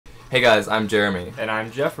Hey guys, I'm Jeremy. And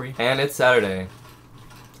I'm Jeffrey. And it's Saturday.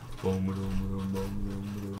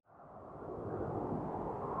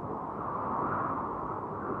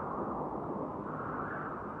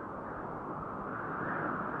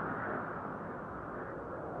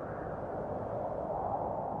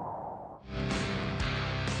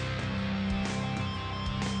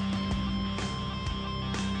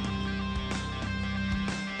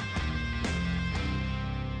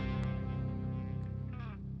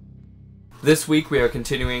 This week we are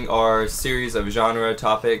continuing our series of genre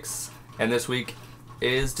topics, and this week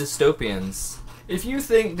is dystopians. If you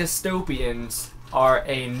think dystopians are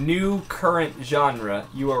a new current genre,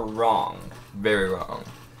 you are wrong. Very wrong.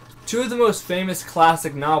 Two of the most famous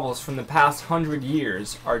classic novels from the past 100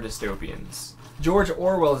 years are dystopians. George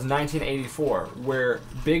Orwell's 1984, where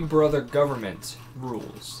Big Brother government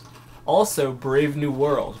rules. Also, Brave New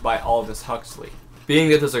World by Aldous Huxley. Being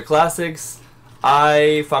that those are classics,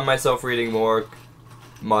 I find myself reading more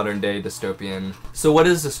modern-day dystopian. So what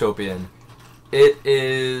is dystopian? It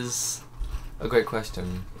is a great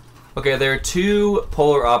question. Okay, there are two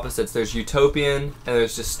polar opposites. There's utopian and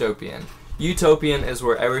there's dystopian. Utopian is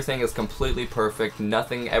where everything is completely perfect,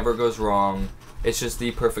 nothing ever goes wrong, it's just the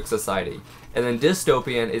perfect society. And then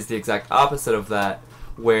dystopian is the exact opposite of that,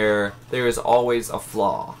 where there is always a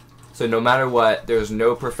flaw. So no matter what, there's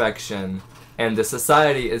no perfection, and the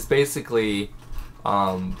society is basically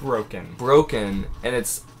broken, and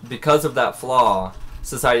it's because of that flaw,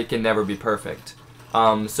 society can never be perfect.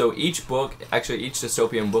 So each book, actually each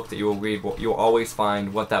dystopian book that you will read, you'll always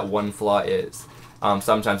find what that one flaw is.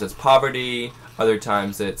 Sometimes it's poverty, other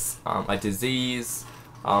times it's a disease,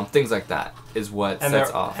 things like that is what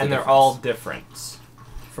sets off. And they're all different.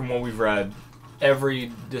 From what we've read,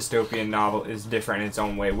 every dystopian novel is different in its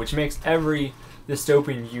own way, which makes every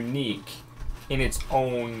dystopian unique in its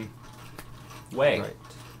own way. Right.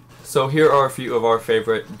 So here are a few of our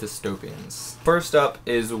favorite dystopians. First up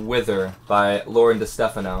is Wither by Lauren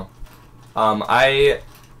DeStefano. I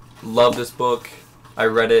love this book. I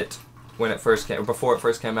read it when before it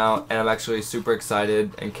first came out, and I'm actually super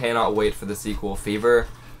excited and cannot wait for the sequel, Fever.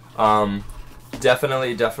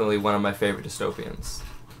 Definitely one of my favorite dystopians.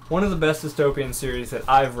 One of the best dystopian series that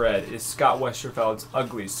I've read is Scott Westerfeld's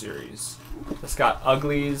Uglies series. It's got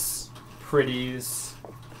uglies, pretties,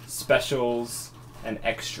 specials, and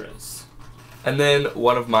extras. And then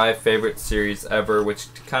one of my favorite series ever,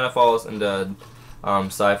 which kind of falls into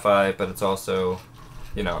sci-fi, but it's also,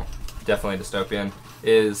 definitely dystopian,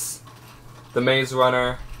 is The Maze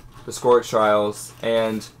Runner, The Scorch Trials,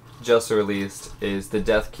 and just released is The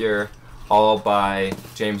Death Cure, all by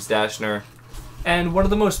James Dashner. And one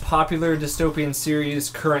of the most popular dystopian series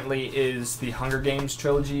currently is the Hunger Games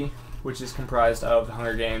trilogy, which is comprised of The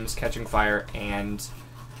Hunger Games, Catching Fire, and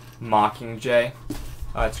Mockingjay.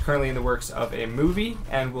 It's currently in the works of a movie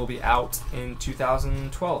and will be out in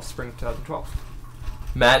 2012, spring 2012.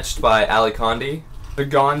 Matched by Ali Condi. The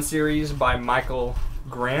Gone series by Michael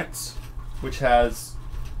Grant, which has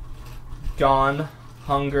Gone,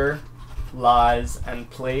 Hunger, Lies, and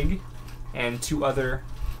Plague, and two other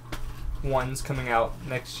ones coming out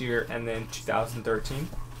next year and then 2013.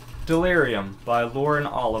 Delirium by Lauren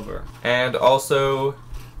Oliver. And also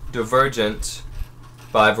Divergent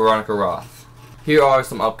by Veronica Roth. Here are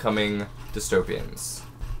some upcoming dystopians.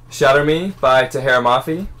 Shatter Me by Tahera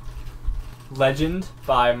Mafi. Legend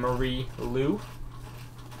by Marie Lu.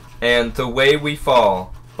 And The Way We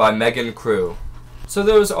Fall by Megan Crew. So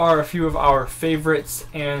those are a few of our favorites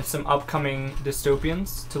and some upcoming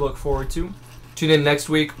dystopians to look forward to. Tune in next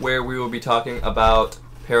week where we will be talking about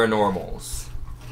paranormals.